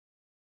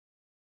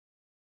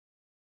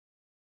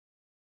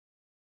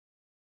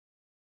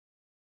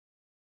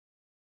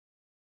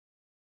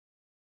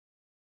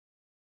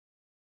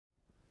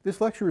This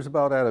lecture is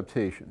about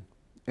adaptation,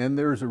 and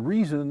there's a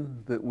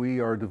reason that we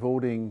are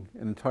devoting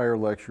an entire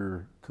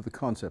lecture to the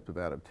concept of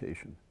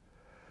adaptation.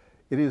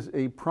 It is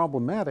a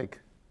problematic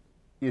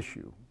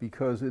issue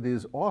because it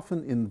is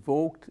often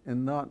invoked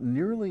and not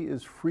nearly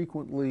as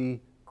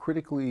frequently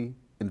critically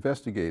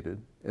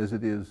investigated as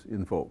it is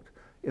invoked.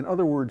 In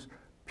other words,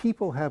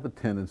 people have a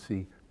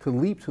tendency to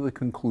leap to the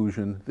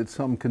conclusion that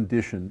some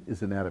condition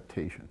is an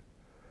adaptation.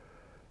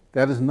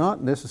 That is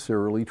not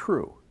necessarily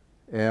true,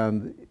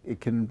 and it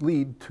can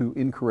lead to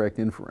incorrect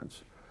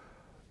inference.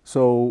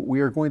 So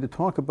we are going to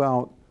talk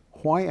about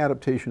why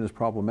adaptation is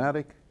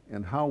problematic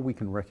and how we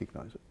can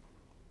recognize it.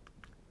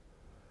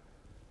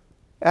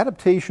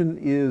 Adaptation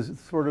is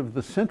sort of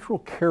the central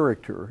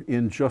character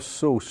in just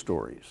so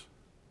stories.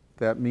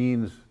 That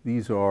means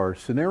these are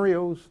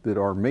scenarios that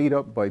are made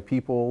up by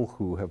people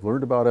who have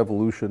learned about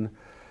evolution,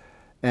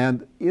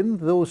 and in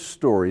those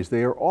stories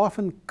they are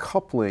often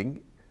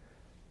coupling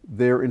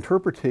their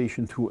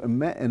interpretation to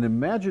an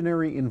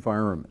imaginary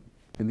environment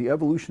in the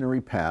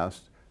evolutionary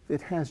past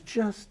that has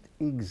just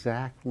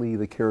exactly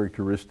the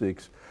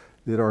characteristics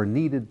that are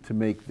needed to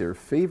make their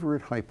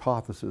favorite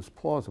hypothesis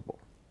plausible.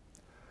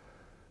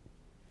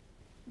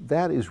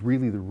 That is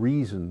really the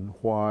reason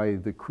why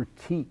the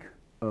critique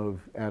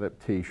of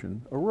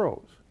adaptation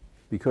arose,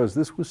 because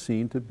this was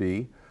seen to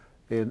be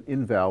an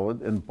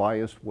invalid and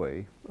biased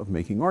way of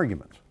making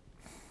arguments.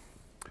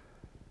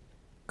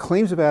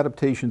 Claims of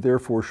adaptation,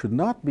 therefore, should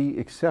not be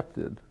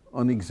accepted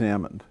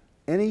unexamined.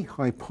 Any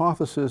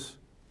hypothesis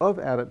of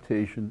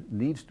adaptation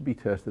needs to be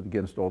tested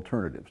against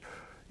alternatives.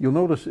 You'll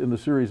notice in the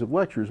series of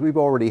lectures we've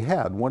already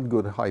had one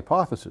good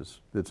hypothesis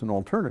that's an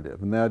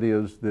alternative, and that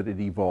is that it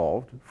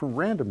evolved for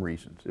random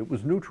reasons. It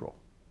was neutral.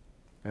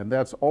 And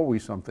that's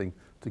always something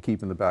to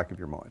keep in the back of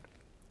your mind.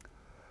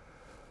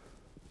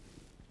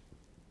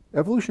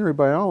 Evolutionary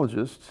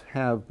biologists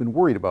have been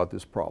worried about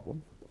this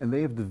problem, and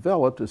they have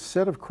developed a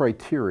set of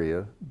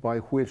criteria by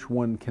which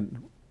one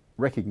can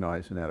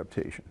recognize an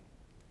adaptation.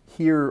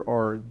 Here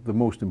are the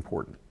most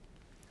important.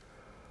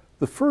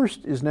 The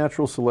first is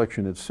natural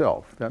selection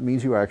itself. That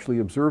means you actually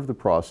observe the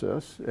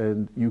process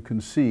and you can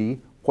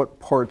see what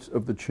parts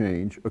of the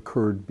change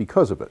occurred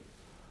because of it.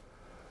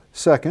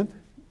 Second,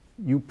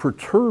 you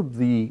perturb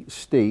the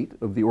state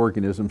of the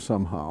organism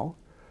somehow,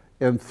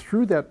 and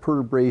through that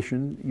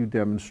perturbation you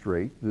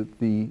demonstrate that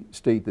the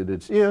state that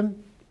it's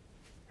in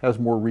has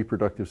more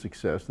reproductive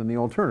success than the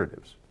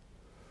alternatives.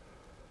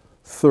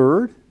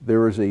 Third,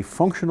 there is a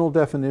functional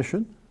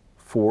definition.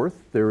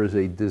 Fourth, there is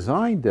a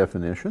design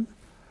definition.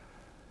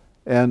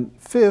 And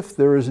fifth,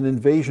 there is an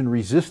invasion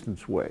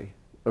resistance way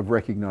of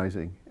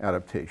recognizing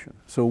adaptation.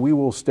 So we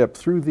will step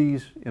through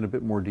these in a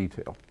bit more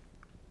detail.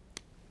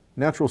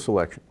 Natural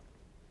selection.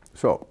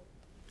 So,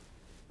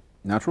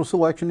 natural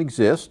selection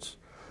exists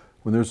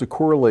when there's a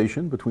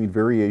correlation between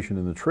variation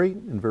in the trait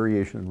and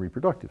variation in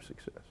reproductive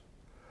success.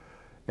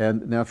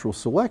 And natural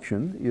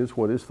selection is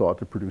what is thought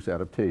to produce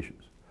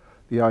adaptations.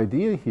 The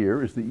idea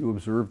here is that you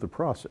observe the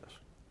process.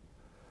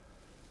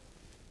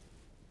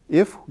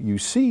 If you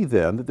see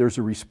then that there's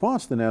a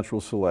response to natural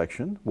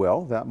selection,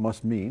 well, that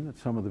must mean that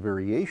some of the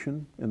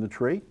variation in the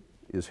trait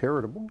is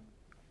heritable.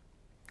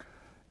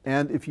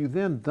 And if you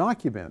then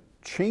document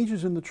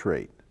changes in the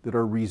trait that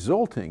are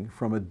resulting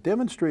from a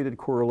demonstrated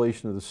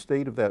correlation of the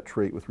state of that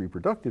trait with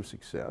reproductive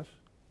success,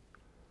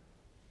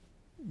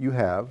 you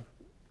have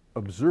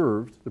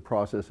observed the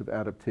process of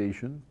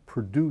adaptation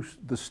produce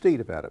the state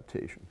of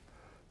adaptation.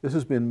 This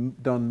has been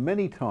done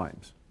many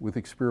times with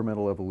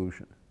experimental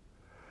evolution.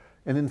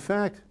 And in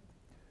fact,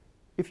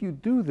 if you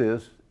do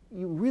this,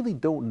 you really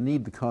don't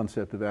need the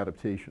concept of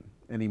adaptation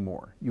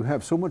anymore. You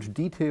have so much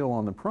detail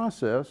on the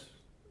process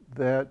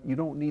that you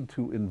don't need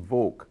to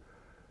invoke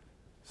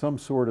some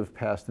sort of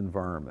past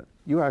environment.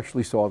 You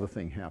actually saw the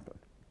thing happen.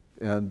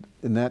 And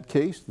in that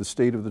case, the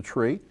state of the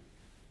trait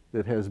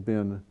that has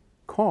been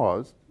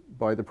caused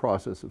by the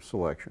process of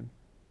selection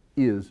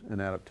is an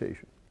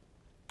adaptation.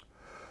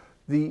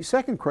 The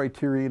second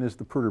criterion is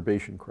the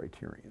perturbation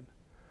criterion.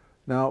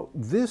 Now,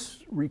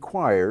 this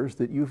requires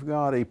that you've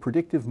got a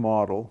predictive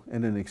model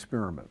and an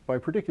experiment. By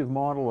predictive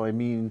model, I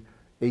mean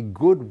a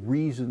good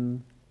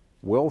reason,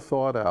 well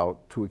thought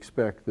out, to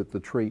expect that the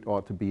trait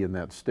ought to be in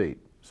that state.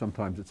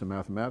 Sometimes it's a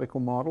mathematical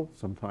model,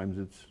 sometimes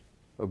it's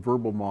a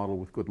verbal model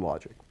with good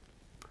logic.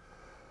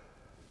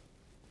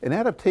 An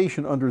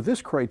adaptation under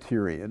this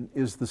criterion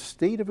is the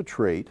state of a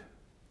trait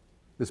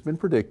that's been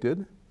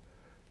predicted.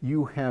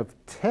 You have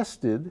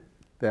tested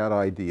that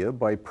idea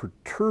by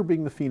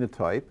perturbing the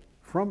phenotype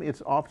from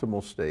its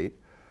optimal state,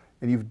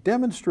 and you've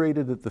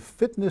demonstrated that the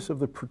fitness of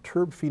the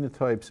perturbed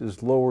phenotypes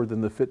is lower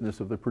than the fitness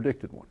of the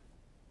predicted one.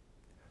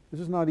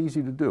 This is not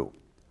easy to do.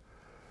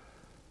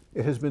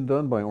 It has been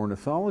done by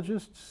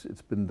ornithologists,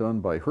 it's been done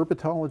by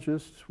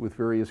herpetologists with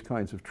various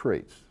kinds of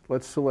traits.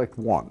 Let's select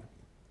one.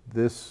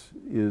 This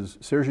is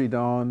Serge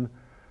Dahn's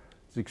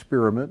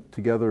experiment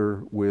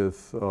together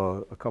with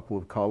a couple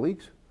of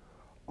colleagues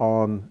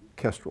on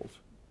kestrels.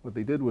 What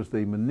they did was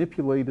they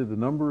manipulated the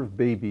number of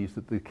babies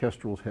that the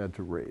kestrels had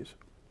to raise.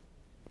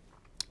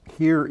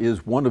 Here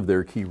is one of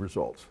their key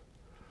results.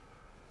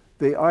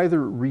 They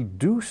either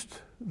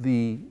reduced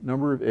the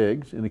number of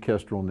eggs in a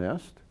kestrel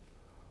nest,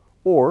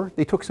 or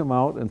they took some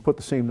out and put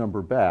the same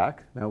number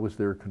back, that was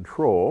their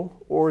control,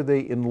 or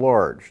they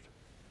enlarged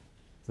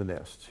the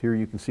nests. Here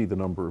you can see the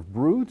number of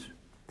broods,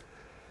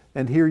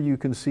 and here you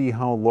can see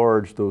how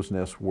large those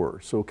nests were.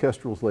 So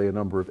kestrels lay a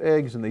number of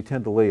eggs, and they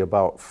tend to lay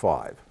about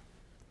 5.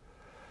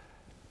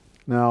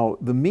 Now,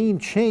 the mean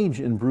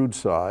change in brood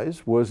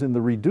size was in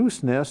the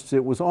reduced nests,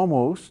 it was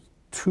almost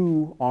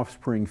 2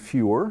 offspring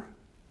fewer,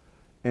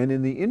 and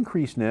in the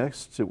increased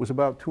nests, it was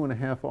about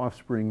 2.5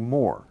 offspring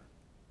more.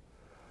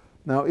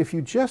 Now, if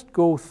you just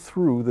go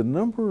through the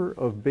number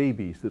of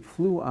babies that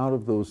flew out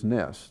of those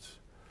nests,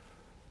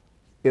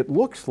 it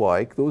looks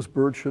like those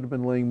birds should have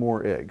been laying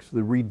more eggs.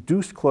 The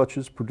reduced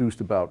clutches produced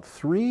about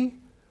 3,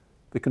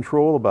 the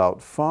control about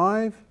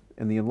 5,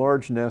 and the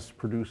enlarged nests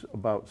produce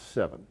about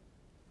 7.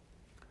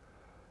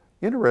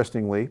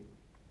 Interestingly,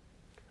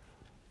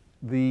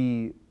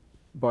 the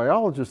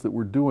biologists that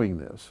were doing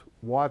this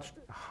watched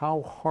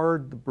how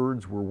hard the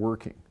birds were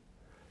working.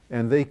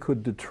 And they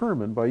could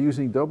determine by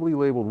using doubly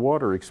labeled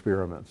water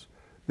experiments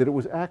that it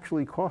was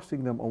actually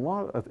costing them a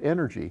lot of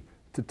energy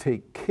to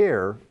take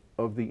care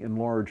of the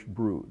enlarged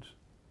broods.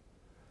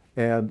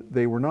 And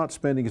they were not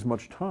spending as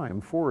much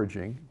time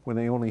foraging when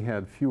they only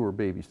had fewer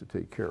babies to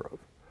take care of.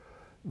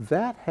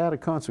 That had a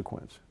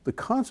consequence. The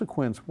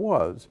consequence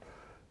was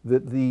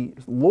that the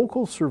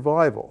local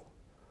survival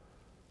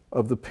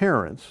of the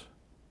parents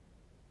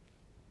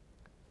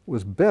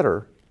was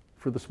better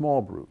for the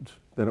small broods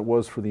than it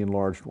was for the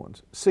enlarged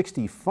ones.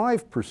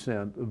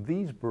 65% of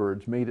these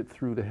birds made it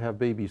through to have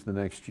babies the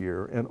next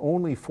year, and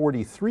only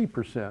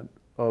 43%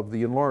 of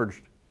the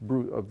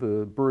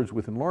birds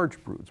with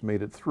enlarged broods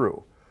made it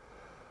through.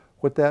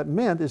 What that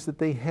meant is that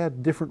they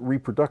had different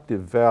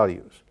reproductive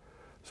values.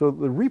 So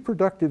the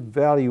reproductive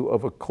value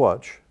of a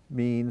clutch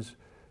means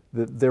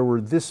that there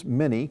were this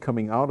many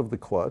coming out of the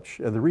clutch,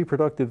 and the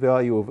reproductive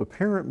value of a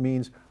parent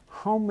means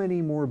how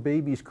many more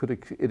babies could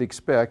it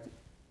expect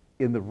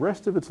in the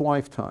rest of its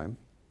lifetime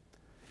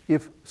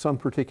if some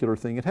particular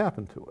thing had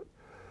happened to it.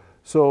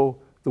 So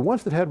the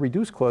ones that had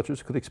reduced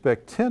clutches could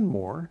expect 10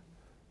 more,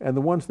 and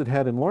the ones that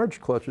had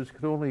enlarged clutches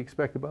could only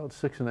expect about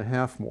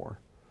 6.5 more.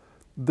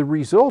 The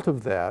result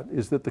of that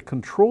is that the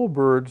control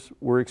birds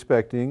were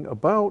expecting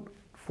about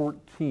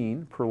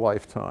 14 per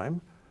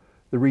lifetime,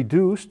 the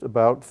reduced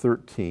about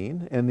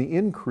 13, and the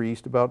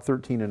increased about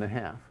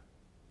 13.5.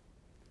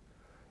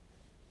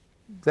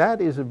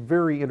 That is a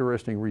very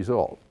interesting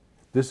result.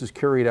 This is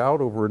carried out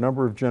over a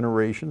number of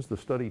generations. The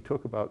study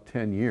took about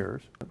 10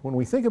 years. When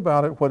we think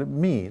about it, what it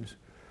means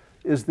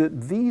is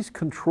that these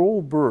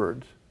control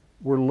birds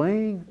were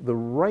laying the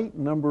right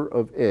number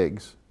of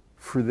eggs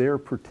for their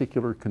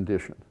particular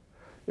condition.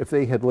 If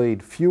they had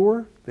laid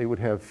fewer, they would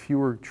have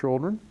fewer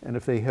children, and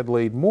if they had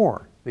laid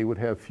more, they would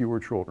have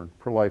fewer children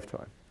per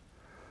lifetime.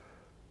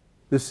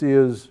 This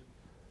is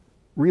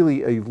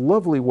really a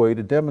lovely way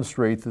to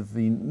demonstrate that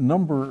the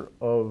number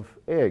of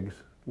eggs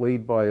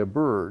laid by a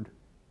bird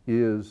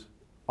is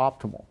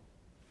optimal.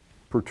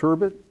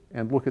 Perturb it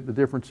and look at the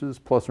differences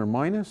plus or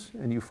minus,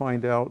 and you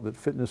find out that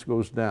fitness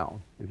goes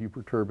down if you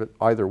perturb it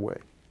either way.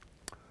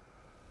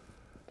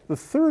 The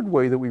third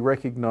way that we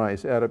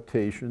recognize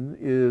adaptation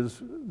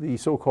is the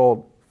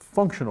so-called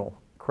functional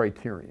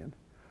criterion,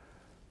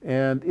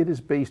 and it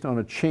is based on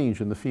a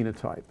change in the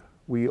phenotype.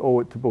 We owe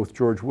it to both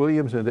George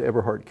Williams and to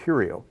Eberhard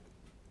Curio.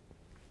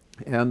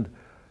 And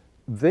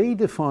they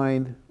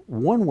defined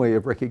one way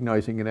of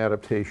recognizing an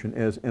adaptation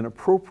as an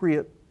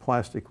appropriate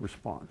plastic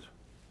response.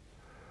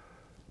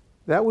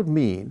 That would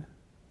mean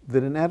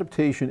that an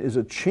adaptation is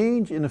a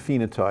change in a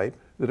phenotype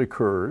that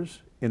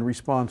occurs in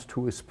response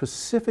to a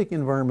specific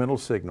environmental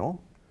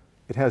signal.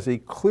 It has a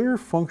clear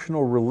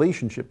functional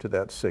relationship to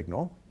that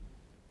signal.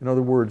 In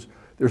other words,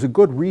 there's a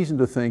good reason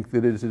to think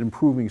that it is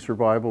improving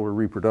survival or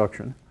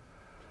reproduction.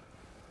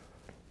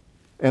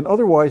 And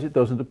otherwise, it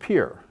doesn't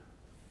appear.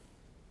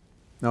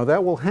 Now,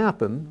 that will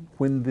happen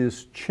when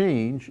this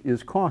change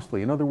is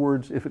costly. In other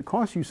words, if it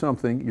costs you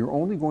something, you're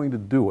only going to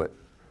do it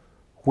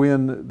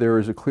when there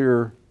is a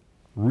clear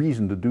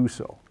reason to do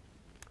so.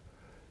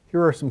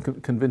 Here are some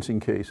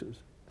convincing cases.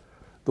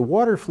 The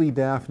water flea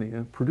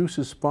Daphnia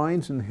produces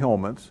spines and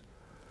helmets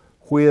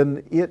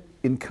when it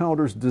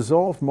encounters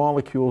dissolved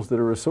molecules that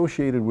are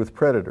associated with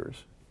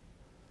predators.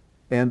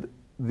 And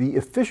the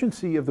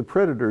efficiency of the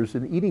predators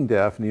in eating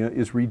Daphnia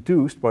is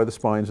reduced by the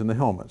spines and the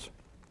helmets.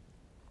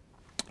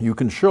 You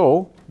can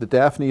show the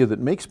Daphnia that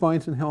make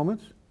spines and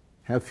helmets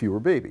have fewer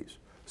babies,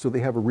 so they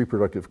have a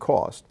reproductive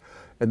cost,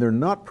 and they're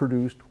not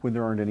produced when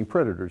there aren't any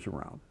predators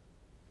around.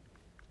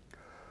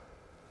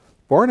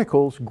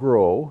 Barnacles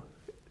grow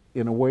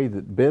in a way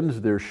that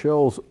bends their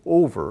shells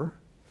over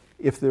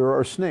if there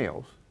are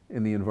snails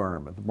in the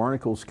environment. The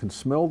barnacles can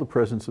smell the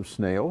presence of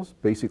snails,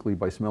 basically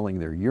by smelling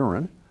their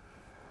urine,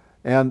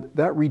 and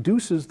that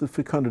reduces the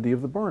fecundity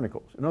of the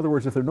barnacles. In other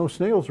words, if there are no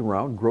snails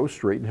around, grow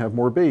straight and have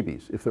more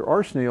babies. If there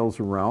are snails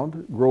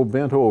around, grow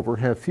bent over,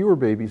 have fewer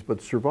babies, but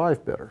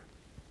survive better.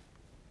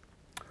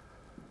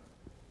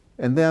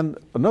 And then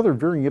another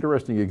very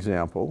interesting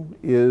example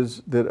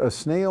is that a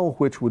snail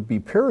which would be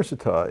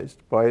parasitized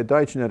by a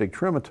digenetic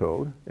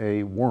trematode,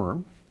 a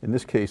worm, in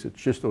this case it's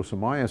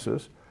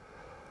schistosomiasis,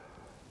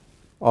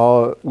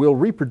 will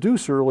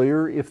reproduce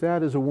earlier if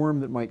that is a worm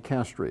that might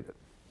castrate it.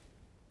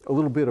 A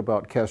little bit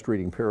about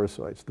castrating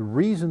parasites. The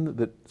reason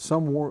that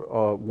some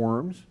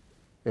worms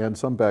and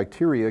some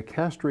bacteria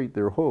castrate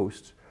their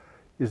hosts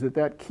is that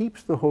that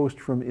keeps the host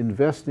from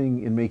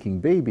investing in making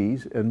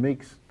babies and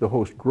makes the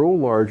host grow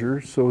larger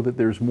so that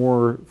there's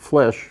more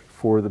flesh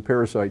for the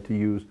parasite to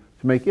use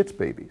to make its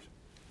babies.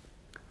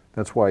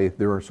 That's why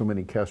there are so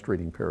many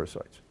castrating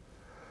parasites.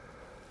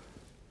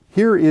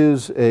 Here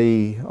is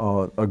a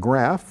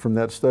graph from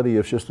that study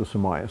of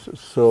schistosomiasis.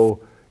 So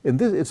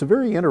it's a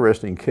very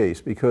interesting case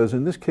because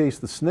in this case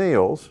the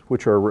snails,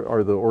 which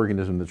are the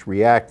organism that's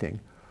reacting,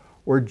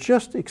 were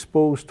just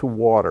exposed to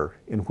water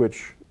in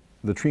which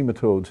the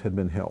trematodes had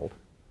been held.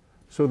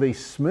 So they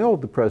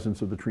smelled the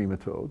presence of the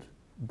trematodes,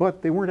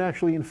 but they weren't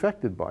actually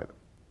infected by them.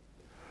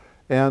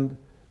 And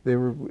they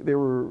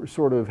were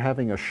sort of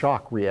having a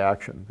shock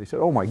reaction. They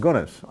said, oh my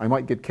goodness, I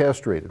might get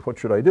castrated. What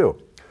should I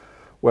do?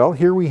 Well,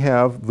 here we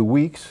have the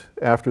weeks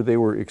after they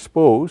were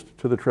exposed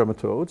to the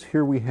trematodes.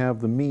 Here we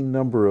have the mean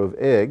number of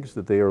eggs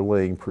that they are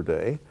laying per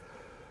day.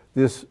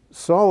 This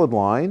solid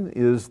line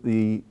is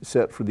the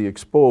set for the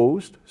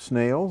exposed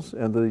snails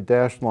and the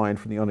dashed line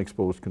for the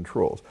unexposed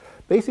controls.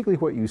 Basically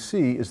what you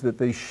see is that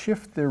they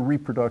shift their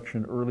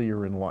reproduction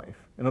earlier in life.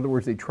 In other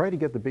words, they try to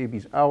get the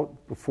babies out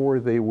before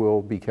they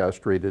will be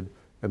castrated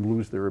and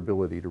lose their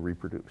ability to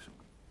reproduce.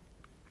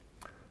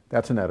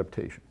 That's an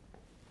adaptation.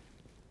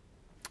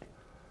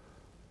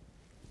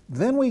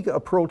 Then we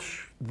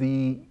approach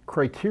the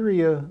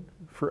criteria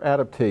for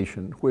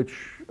adaptation, which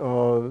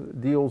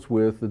deals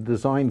with the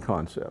design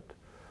concept.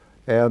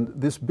 And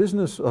this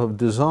business of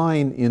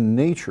design in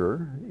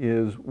nature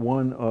is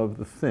one of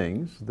the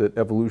things that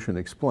evolution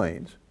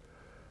explains.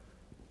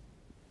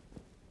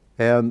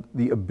 And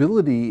the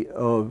ability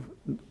of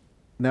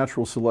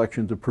natural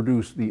selection to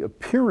produce the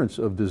appearance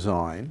of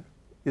design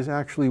is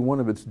actually one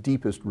of its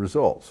deepest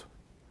results.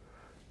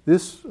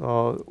 This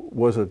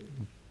was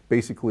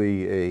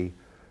basically a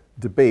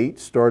debate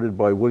started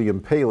by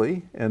William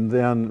Paley and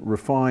then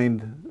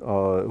refined,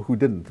 who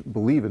didn't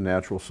believe in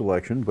natural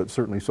selection but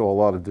certainly saw a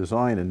lot of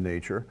design in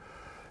nature.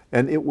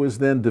 And it was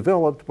then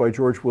developed by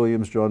George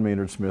Williams, John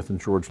Maynard Smith, and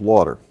George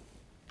Lauder.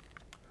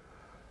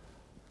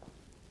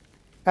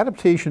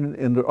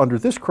 Adaptation under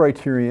this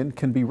criterion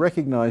can be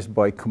recognized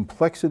by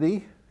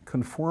complexity,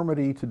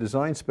 conformity to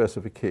design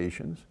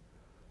specifications.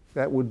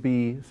 That would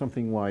be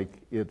something like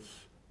it's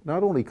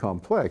not only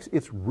complex,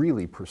 it's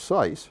really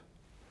precise.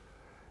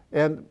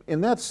 And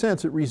in that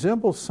sense, it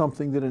resembles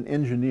something that an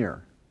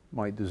engineer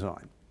might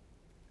design.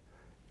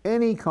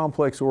 Any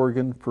complex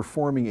organ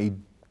performing a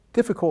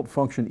difficult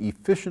function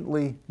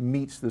efficiently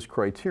meets this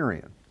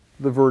criterion.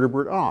 The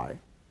vertebrate eye,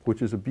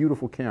 which is a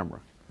beautiful camera,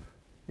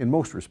 in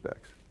most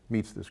respects,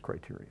 meets this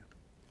criterion.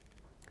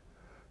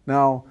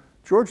 Now,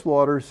 George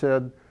Lauder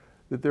said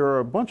that there are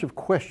a bunch of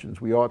questions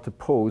we ought to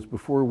pose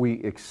before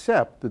we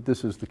accept that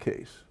this is the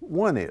case.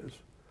 One is,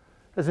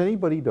 has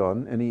anybody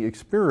done any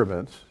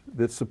experiments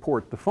that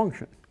support the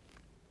function?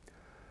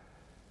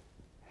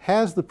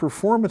 Has the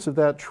performance of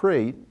that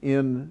trait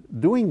in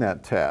doing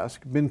that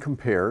task been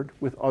compared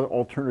with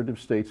alternative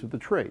states of the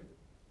trait?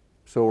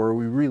 So are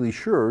we really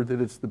sure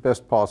that it's the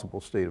best possible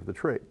state of the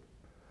trait?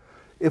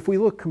 If we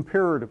look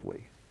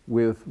comparatively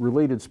with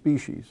related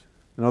species,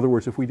 in other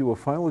words, if we do a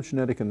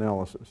phylogenetic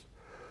analysis,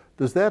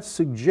 does that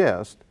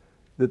suggest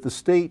that the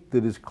state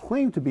that is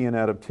claimed to be an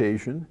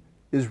adaptation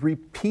is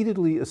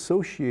repeatedly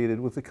associated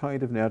with the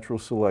kind of natural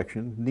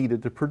selection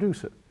needed to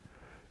produce it?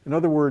 In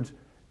other words,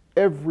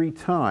 every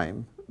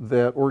time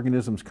that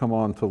organisms come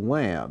onto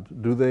land,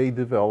 do they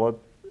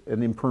develop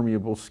an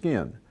impermeable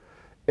skin?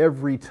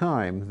 Every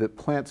time that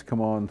plants come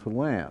onto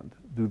land,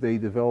 do they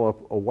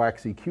develop a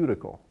waxy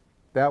cuticle?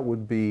 That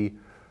would be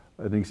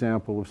an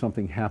example of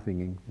something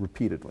happening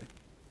repeatedly.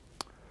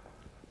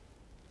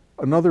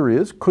 Another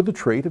is, could the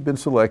trait have been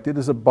selected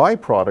as a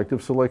byproduct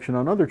of selection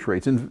on other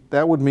traits? And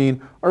that would mean,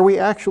 are we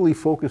actually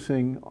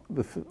focusing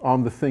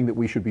on the thing that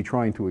we should be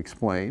trying to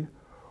explain?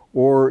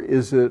 Or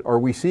are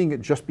we seeing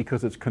it just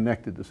because it's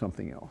connected to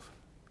something else?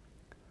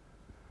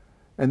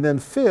 And then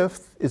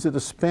fifth, is it a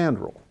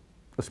spandrel?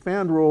 A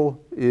spandrel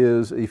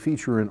is a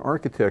feature in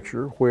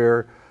architecture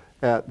where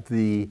at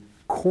the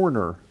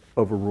corner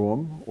of a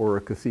room or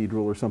a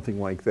cathedral or something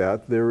like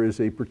that, there is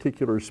a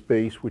particular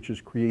space which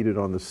is created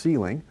on the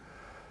ceiling.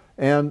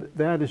 And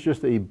that is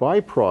just a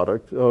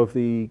byproduct of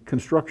the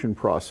construction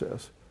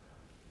process.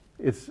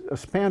 A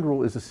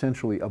spandrel is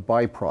essentially a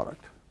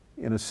byproduct.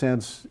 In a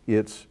sense,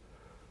 it's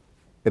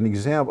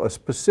a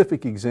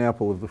specific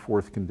example of the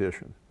fourth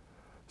condition.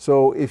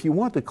 So if you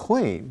want to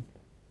claim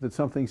that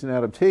something's an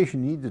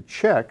adaptation, you need to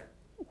check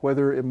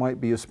whether it might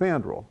be a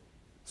spandrel.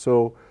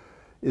 So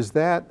is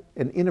that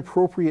an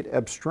inappropriate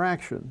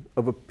abstraction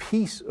of a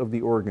piece of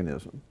the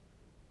organism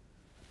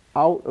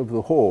out of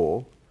the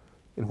whole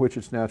in which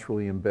it's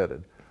naturally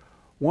embedded?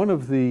 One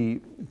of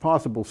the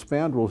possible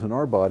spandrels in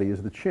our body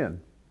is the chin.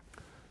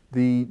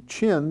 The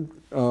chin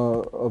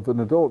of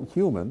an adult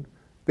human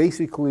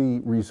basically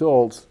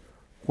results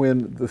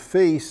when the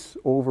face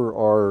over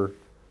our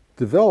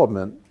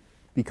development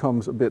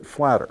becomes a bit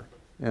flatter.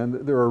 And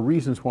there are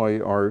reasons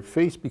why our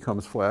face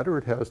becomes flatter.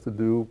 It has to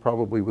do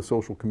probably with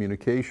social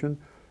communication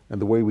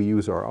and the way we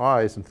use our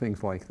eyes and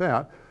things like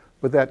that.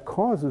 But that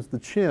causes the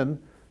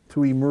chin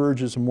to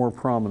emerge as a more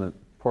prominent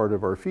part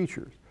of our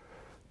features.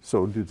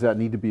 So does that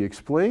need to be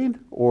explained,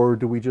 or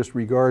do we just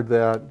regard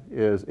that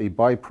as a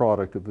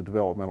byproduct of the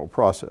developmental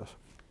process?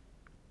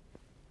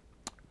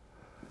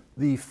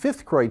 The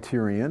fifth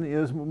criterion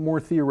is a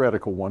more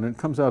theoretical one, and it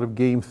comes out of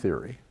game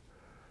theory.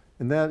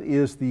 And that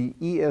is the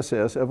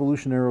ESS,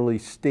 evolutionarily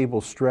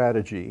stable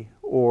strategy,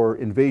 or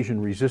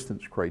invasion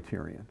resistance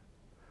criterion.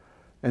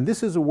 And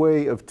this is a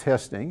way of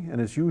testing,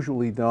 and it's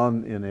usually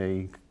done in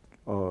a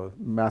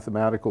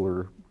mathematical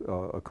or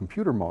a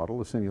computer model,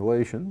 a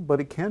simulation,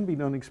 but it can be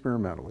done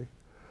experimentally.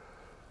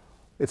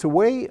 It's a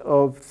way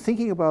of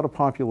thinking about a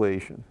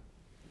population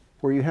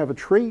where you have a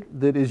trait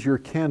that is your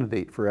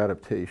candidate for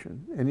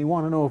adaptation, and you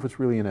want to know if it's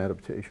really an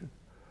adaptation.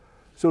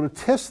 So to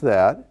test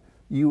that,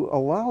 you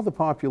allow the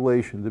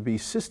population to be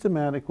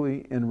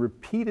systematically and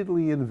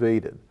repeatedly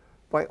invaded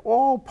by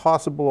all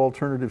possible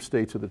alternative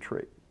states of the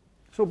trait.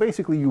 So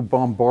basically you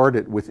bombard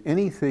it with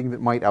anything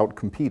that might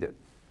outcompete it.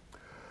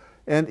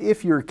 And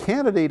if your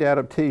candidate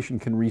adaptation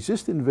can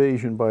resist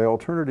invasion by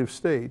alternative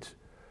states,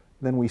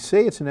 then we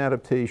say it's an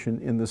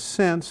adaptation in the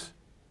sense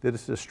that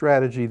it's a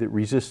strategy that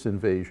resists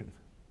invasion.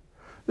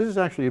 This is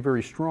actually a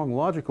very strong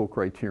logical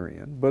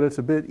criterion, but it's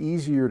a bit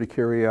easier to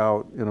carry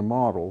out in a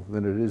model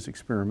than it is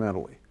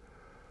experimentally.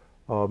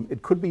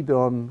 It could be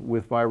done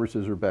with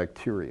viruses or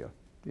bacteria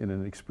in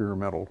an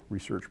experimental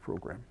research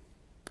program.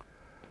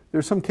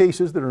 There's some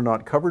cases that are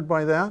not covered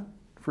by that.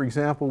 For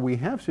example, we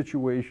have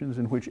situations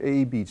in which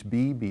A beats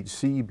B, beats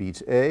C,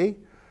 beats A.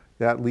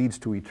 That leads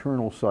to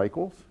eternal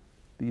cycles.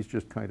 These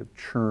just kind of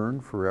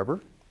churn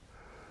forever.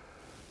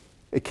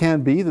 It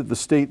can be that the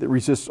state that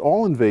resists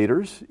all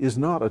invaders is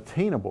not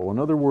attainable. In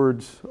other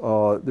words,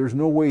 there's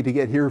no way to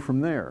get here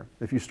from there.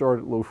 If you start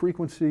at low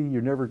frequency,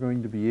 you're never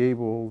going to be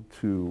able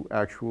to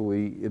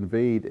actually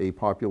invade a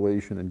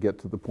population and get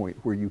to the point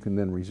where you can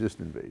then resist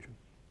invasion.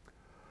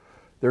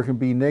 There can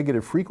be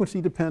negative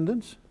frequency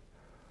dependence.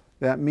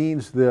 That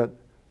means that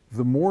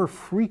the more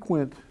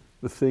frequent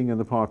the thing in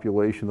the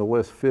population, the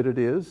less fit it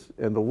is,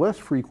 and the less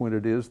frequent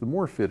it is, the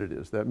more fit it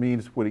is. That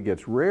means when it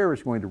gets rare,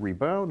 it's going to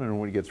rebound, and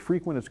when it gets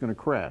frequent, it's going to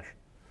crash.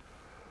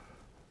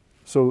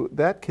 So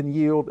that can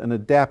yield an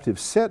adaptive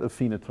set of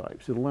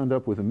phenotypes. It'll end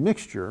up with a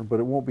mixture,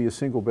 but it won't be a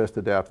single best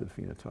adapted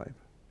phenotype.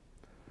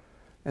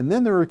 And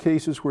then there are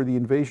cases where the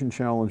invasion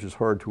challenge is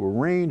hard to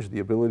arrange, the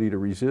ability to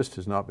resist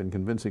has not been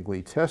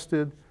convincingly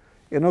tested.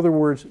 In other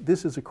words,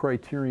 this is a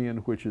criterion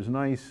which is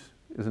nice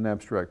as an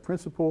abstract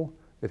principle.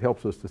 It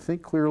helps us to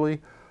think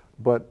clearly,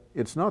 but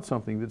it's not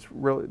something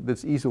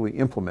that's easily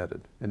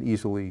implemented and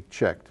easily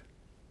checked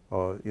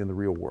in the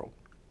real world.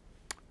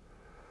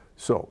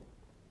 So,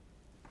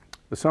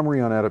 the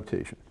summary on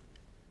adaptation.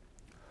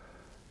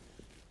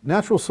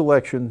 Natural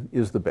selection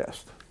is the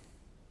best.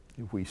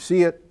 If we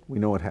see it, we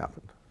know it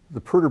happened.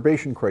 The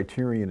perturbation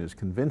criterion is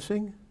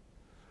convincing.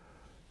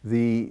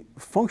 The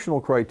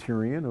functional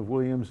criterion of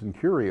Williams and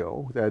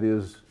Curio, that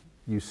is,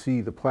 you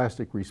see the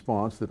plastic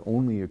response that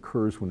only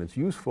occurs when it's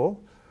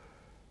useful,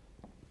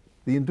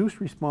 the induced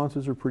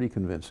responses are pretty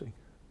convincing.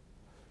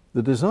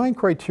 The design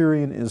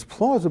criterion is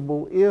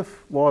plausible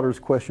if Lauder's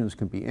questions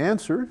can be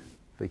answered.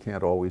 They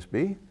can't always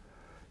be.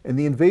 And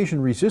the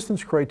invasion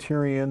resistance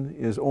criterion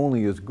is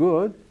only as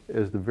good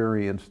as the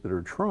variants that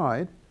are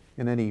tried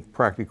in any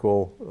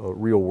practical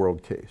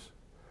real-world case.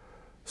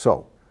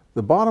 So,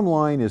 the bottom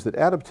line is that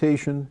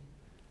adaptation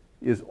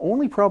is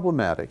only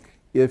problematic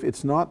if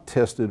it's not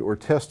tested or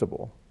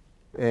testable,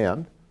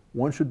 and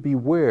one should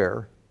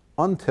beware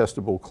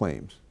untestable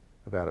claims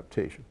of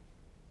adaptation.